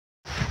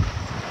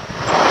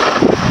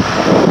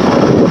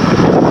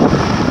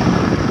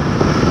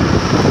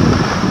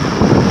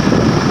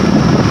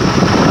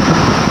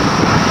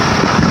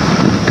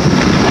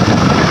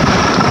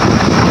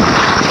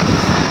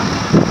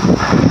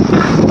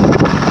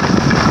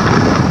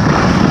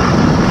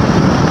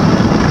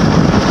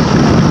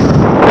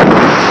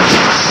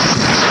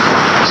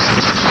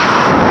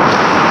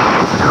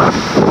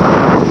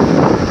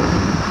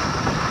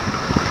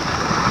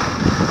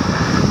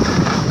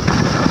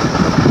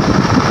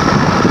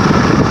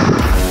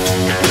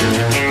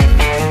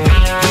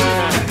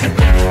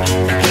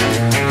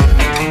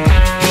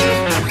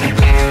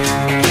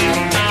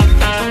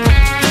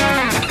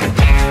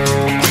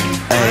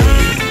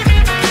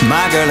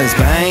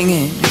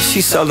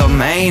She's solo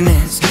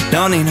maintenance,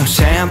 don't need no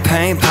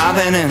champagne,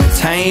 poppin'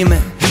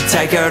 entertainment.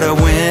 Take her to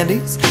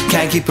Wendy's,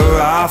 can't keep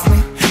her off me.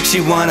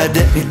 She wanna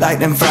dip me like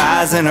them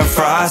fries in a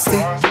Frosty.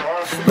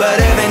 But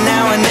every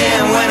now and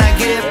then when I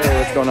get Hey,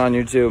 what's going on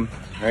YouTube?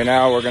 Right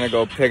now we're gonna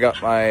go pick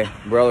up my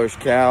brother's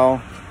cow.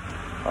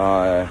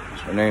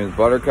 Her name is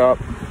Buttercup.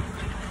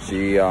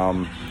 She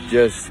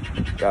just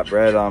got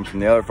bred from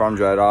the other farm,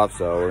 dried off,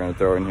 so we're gonna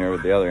throw her in here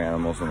with the other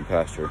animals in the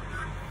pasture.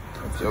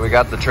 So we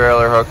got the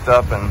trailer hooked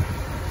up and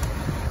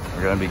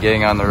we're gonna be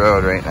getting on the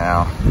road right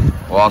now.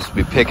 We'll also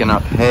be picking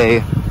up hay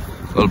a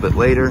little bit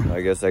later.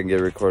 I guess I can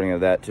get a recording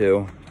of that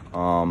too.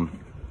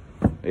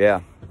 Yeah.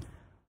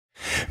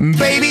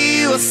 Baby,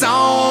 you a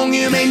song,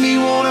 you make me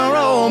wanna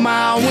roll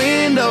my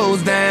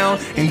windows down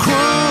and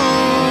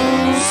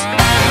cruise.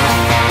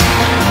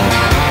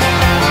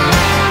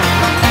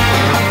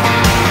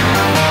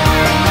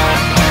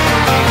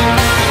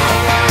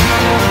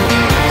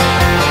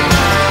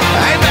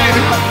 Hey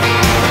baby.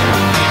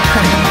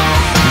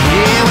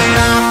 Yeah, when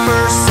I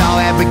first saw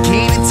that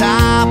bikini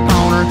top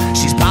on her,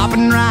 she's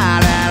popping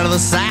right out of the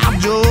South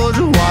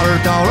Georgia water.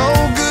 Thought,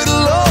 oh good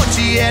Lord,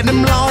 she had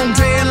them long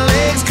tan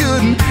legs,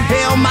 couldn't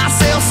help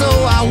myself, so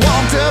I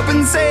walked up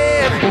and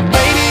said, well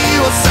baby, you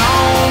a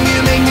song,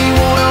 you make me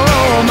wanna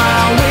roll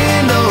my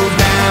windows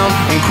down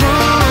and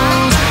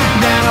cruise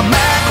down a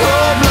back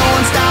road,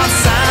 blowing stop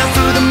signs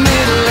through the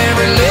middle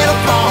every little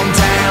farm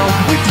town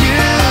with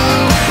you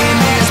in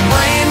this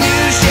brand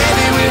new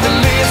Chevy with a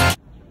lift.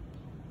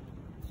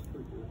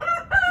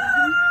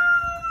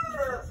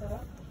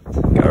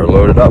 Got her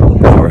loaded up,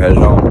 so we're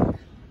heading home.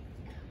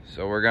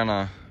 So we're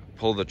gonna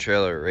pull the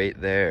trailer right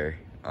there,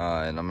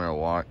 and I'm gonna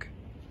walk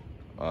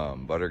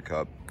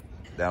Buttercup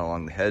down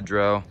along the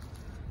hedgerow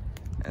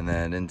and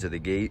then into the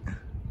gate.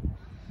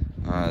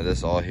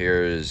 This all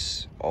here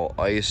is all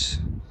ice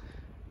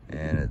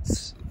and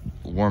it's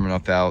warm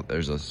enough out.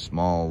 There's a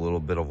small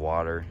little bit of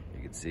water,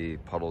 you can see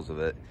puddles of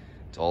it.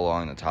 It's all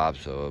along the top,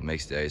 so it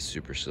makes the ice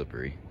super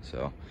slippery.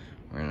 So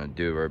we're gonna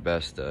do our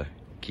best to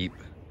keep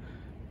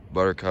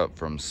Buttercup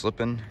from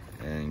slipping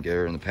and get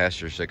her in the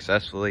pasture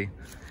successfully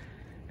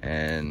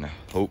and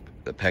hope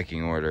the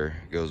pecking order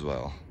goes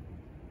well.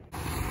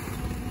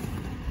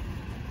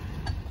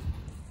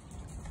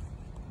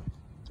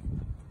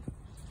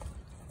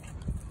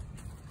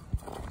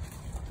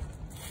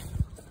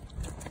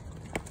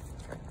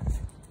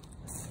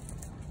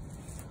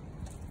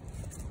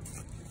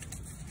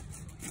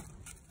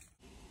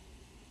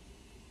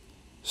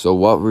 So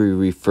what we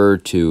refer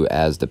to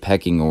as the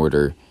pecking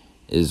order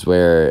is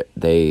where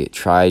they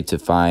try to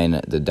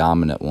find the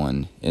dominant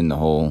one in the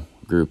whole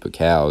group of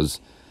cows.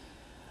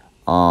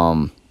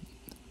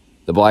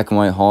 The black and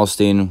white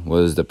Holstein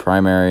was the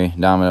primary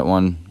dominant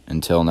one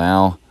until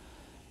now.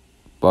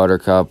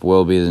 Buttercup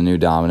will be the new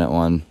dominant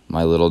one.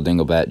 My little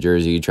dinglebat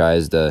Jersey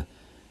tries to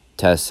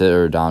test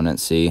her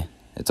dominancy.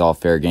 It's all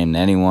fair game to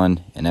anyone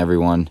and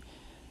everyone.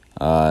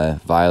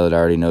 Violet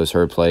already knows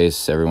her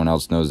place. Everyone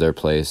else knows their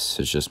place.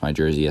 It's just my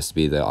Jersey has to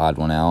be the odd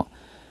one out.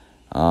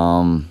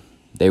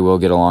 They will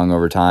get along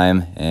over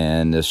time,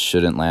 and this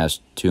shouldn't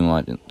last too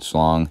much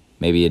long,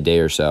 maybe a day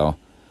or so.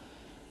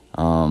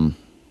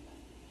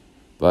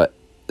 But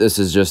this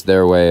is just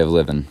their way of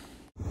living.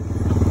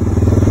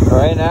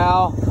 Right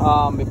now,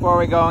 before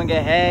we go and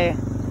get hay,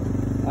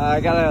 I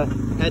gotta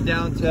head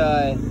down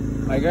to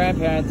my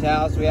grandparents'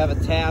 house. We have a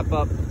tap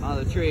up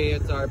on the tree.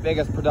 It's our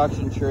biggest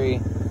production tree.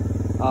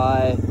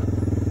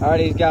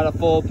 Already got a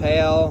full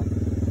pail,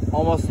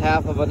 almost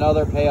half of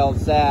another pail of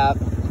sap.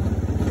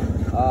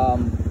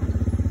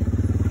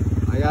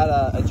 I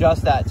gotta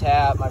adjust that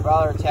tap. My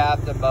brother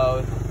tapped them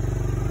both,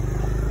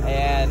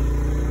 and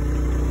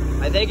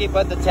I think he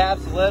put the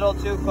taps a little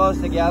too close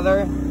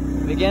together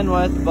to begin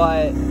with,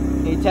 but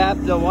he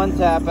tapped the one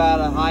tap at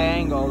a high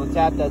angle, the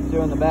tap that's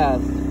doing the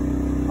best.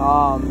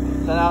 So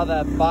now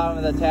the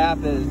bottom of the tap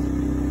is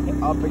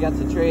up against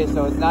the tree,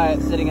 so it's not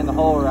sitting in the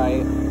hole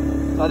right.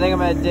 So I think I'm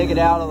gonna dig it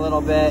out a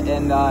little bit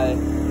and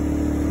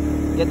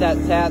get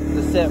that tap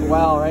to sit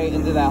well right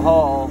into that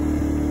hole,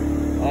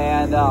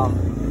 and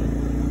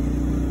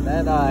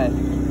then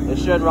it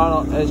should run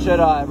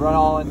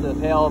all into the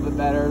pail a bit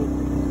better,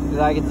 because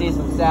I can see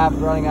some sap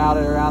running out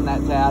around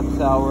that tap,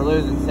 so we're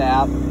losing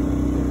sap.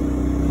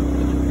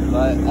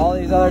 But all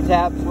these other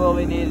taps will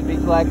be needed to be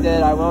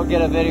collected. I will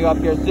get a video up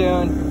here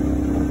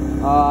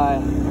soon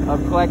of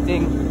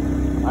collecting.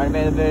 I already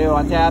made a video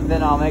on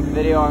tapping. I'll make a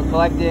video on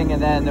collecting,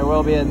 and then there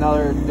will be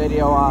another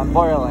video on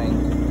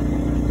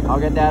boiling. I'll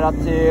get that up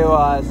to you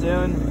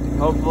soon,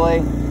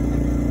 hopefully.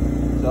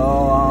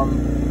 So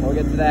we'll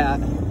get to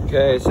that.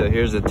 Okay, so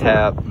here's the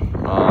tap.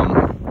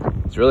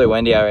 It's really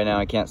windy out right now.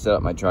 I can't set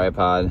up my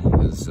tripod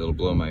because it'll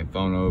blow my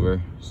phone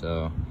over.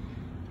 So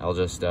I'll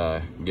just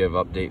give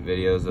update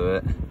videos of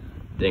it.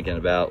 Thinking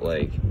about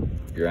like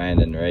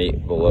grinding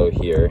right below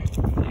here.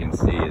 You can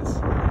see it's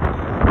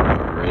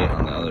right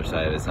on the other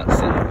side. It's not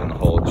sitting up in the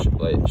hole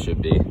like it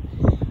should be.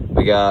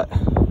 We got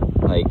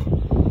like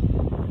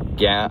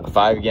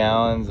 5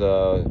 gallons,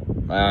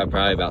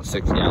 probably about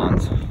 6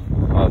 gallons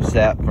of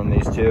sap from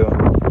these two.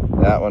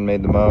 That one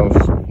made the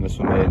most. This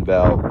one made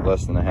about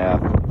less than a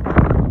half.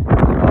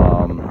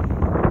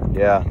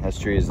 Yeah, this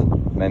tree is a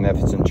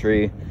magnificent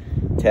tree.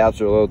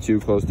 Taps are a little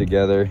too close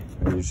together.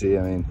 As you see,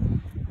 I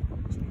mean,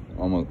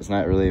 it's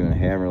not really even a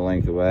hammer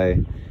length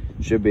away.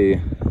 Should be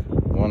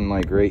one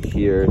like right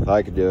here. If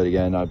I could do it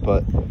again, I'd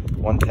put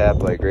one tap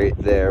like right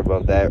there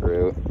above that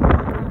root,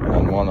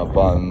 and one up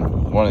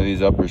on one of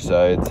these upper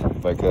sides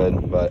if I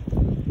could. But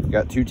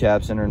got 2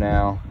 taps in her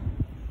now.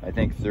 I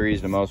think 3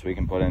 is the most we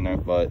can put in there,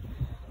 but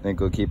I think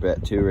we'll keep it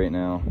at 2 right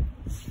now.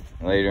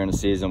 Later in the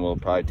season, we'll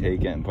probably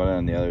take it and put it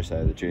on the other side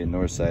of the tree, the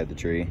north side of the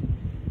tree,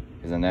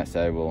 because then that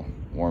side will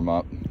warm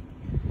up.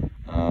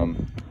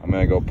 I'm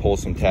gonna go pull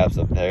some taps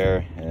up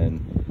there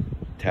and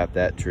tap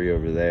that tree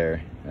over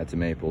there. That's a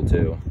maple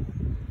too.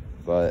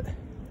 But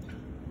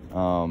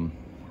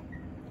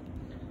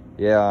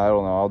yeah, I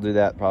don't know. I'll do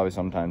that probably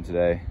sometime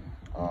today.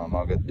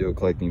 I'll do a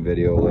collecting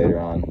video later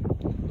on.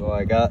 So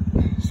I got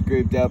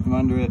scraped out from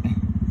under it.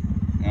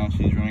 Now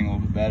she's running a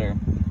little bit better.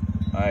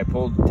 I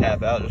pulled the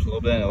tap out just a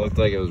little bit and it looked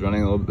like it was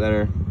running a little bit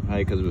better,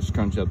 probably because it was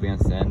scrunched up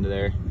against the end of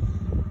there.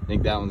 I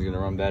think that one's gonna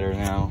run better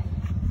now.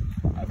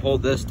 I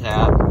pulled this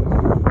tap.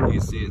 You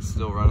can see it's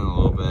still running a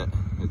little bit.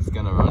 It's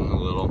gonna run a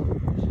little.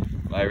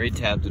 But I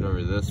re-tapped it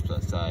over this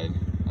side.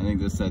 I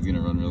think this side's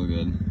gonna run real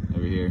good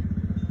over here.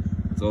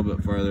 It's a little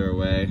bit farther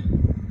away,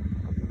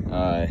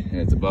 and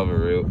it's above a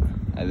root.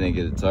 I think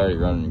it's already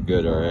running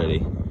good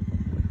already,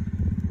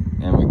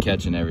 and we're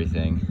catching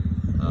everything.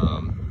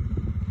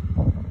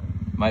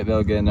 Might be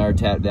able to get another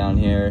tap down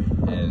here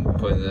and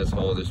put in this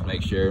hole just to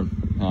make sure,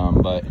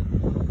 but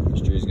this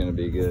tree's gonna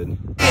be good. Would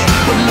look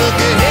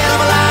a hell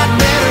of a lot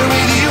better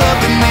with you up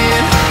in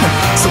bed.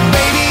 So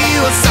baby, you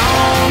a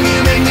song,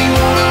 you make me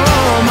wanna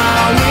roll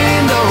my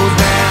windows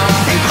down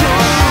and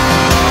cruise.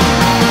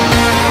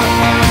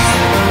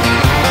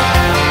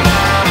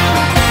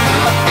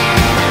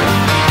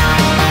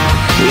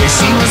 Yeah,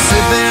 she was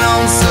sipping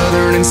on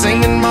Southern and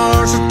singing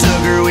Marshall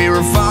Tucker. We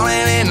were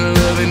falling in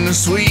love in the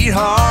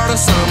sweetheart of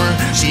summer.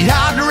 She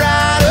hopped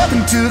right up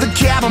into the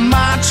cab of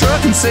my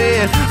truck and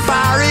said,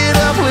 fire it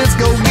up, let's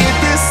go get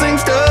this thing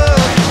stuck.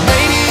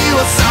 Baby, you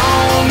a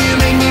song, you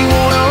make me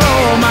wanna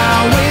roll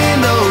my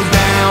windows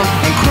down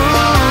and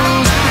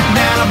cruise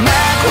down a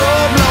back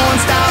road,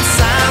 blowing stop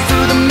signs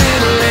through the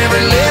middle of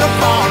every little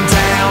farm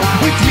town.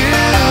 With you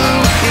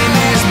in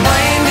this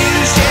brand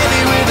new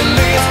Chevy with a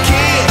lift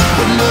kit,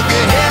 would look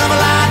a hell of a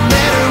lot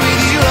better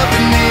with you up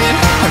in it.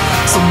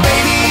 So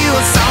baby, you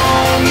a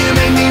song, you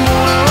make me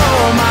wanna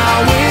roll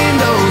my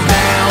windows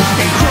down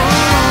and cruise.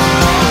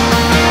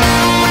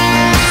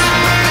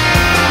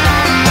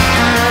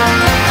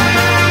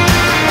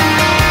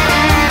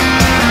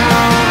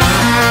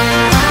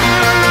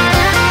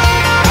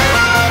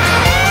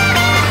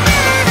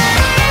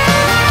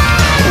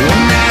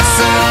 When that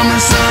summer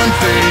sun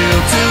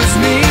fell to its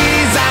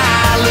knees,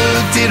 I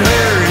looked at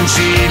her and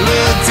she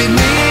looked at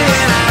me,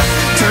 and I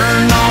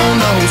turned on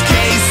those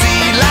KC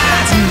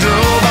lights and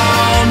drove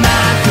all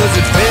night, 'cause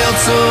it felt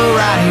so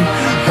right.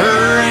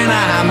 Her and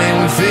I,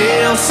 man, we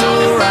feel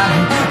so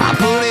right. I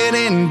put it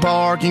in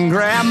park and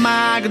grabbed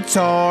my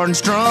guitar and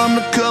strummed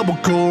a couple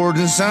chords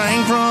and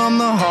sang from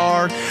the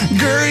heart.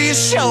 Girl, you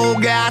sure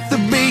got the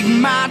beat in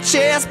my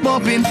chest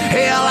bumping.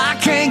 Hell, I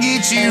can't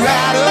get you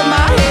out of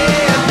my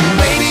head.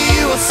 Baby,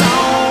 you a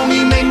song,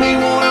 you make me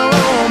wanna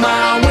roll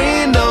my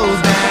windows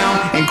down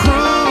and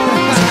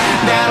cruise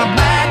down a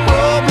back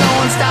road,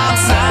 blowing stop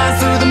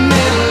signs through the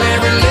middle of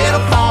every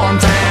little farm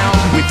town.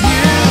 With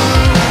you,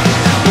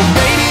 well,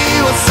 baby,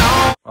 you a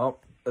song. Well,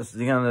 this is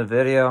the end of the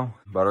video.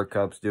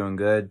 Buttercup's doing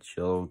good.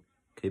 She'll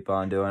keep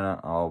on doing it.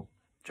 I'll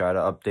try to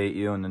update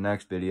you in the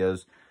next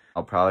videos.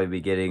 I'll probably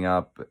be getting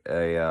up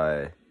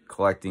a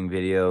collecting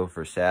video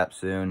for sap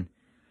soon.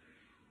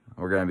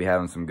 We're going to be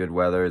having some good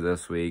weather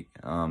this week,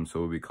 so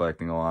we'll be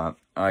collecting a lot.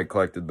 I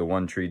collected the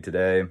one tree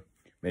today,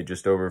 made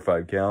just over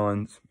 5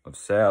 gallons of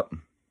sap.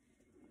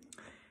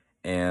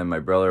 And my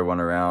brother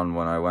went around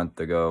when I went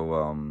to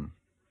go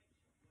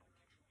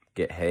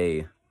get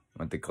hay,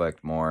 went to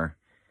collect more.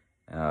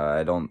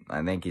 I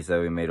think he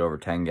said we made over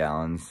 10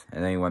 gallons.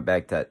 And then he went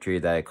back to that tree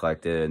that I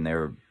collected, and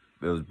it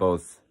was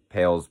both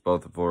pails,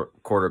 both a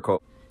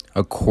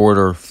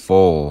quarter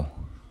full.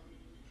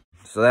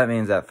 So that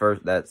means that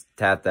that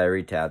tap that I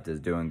retapped is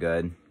doing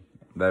good,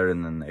 better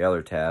than the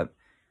other tap.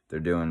 They're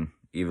doing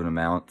even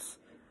amounts.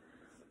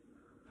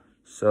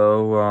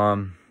 So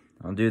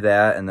I'll do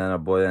that, and then a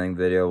boiling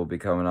video will be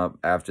coming up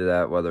after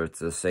that, whether it's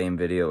the same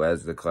video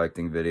as the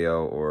collecting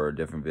video or a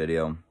different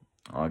video.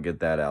 I'll get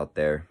that out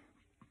there.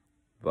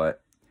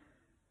 But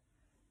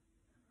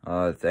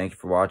thank you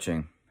for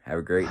watching. Have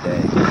a great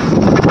day.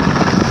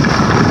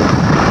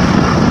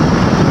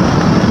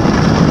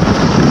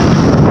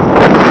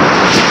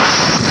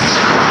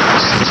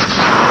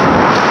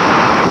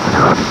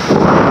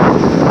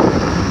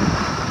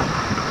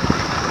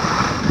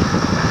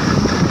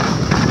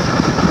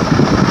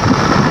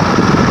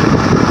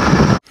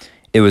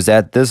 It was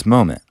at this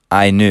moment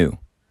I knew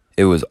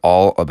it was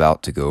all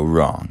about to go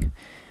wrong.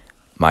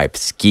 My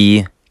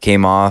ski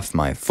came off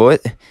my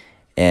foot,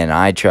 and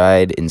I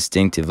tried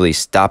instinctively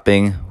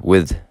stopping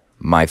with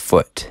my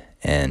foot,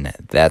 and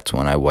that's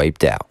when I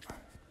wiped out.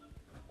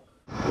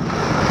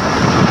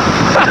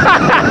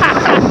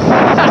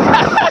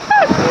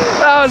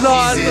 That was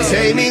awesome.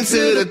 Take me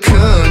to the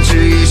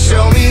country,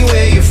 show me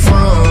where you're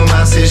from.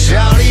 I said,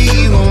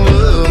 shawty, you gon'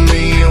 love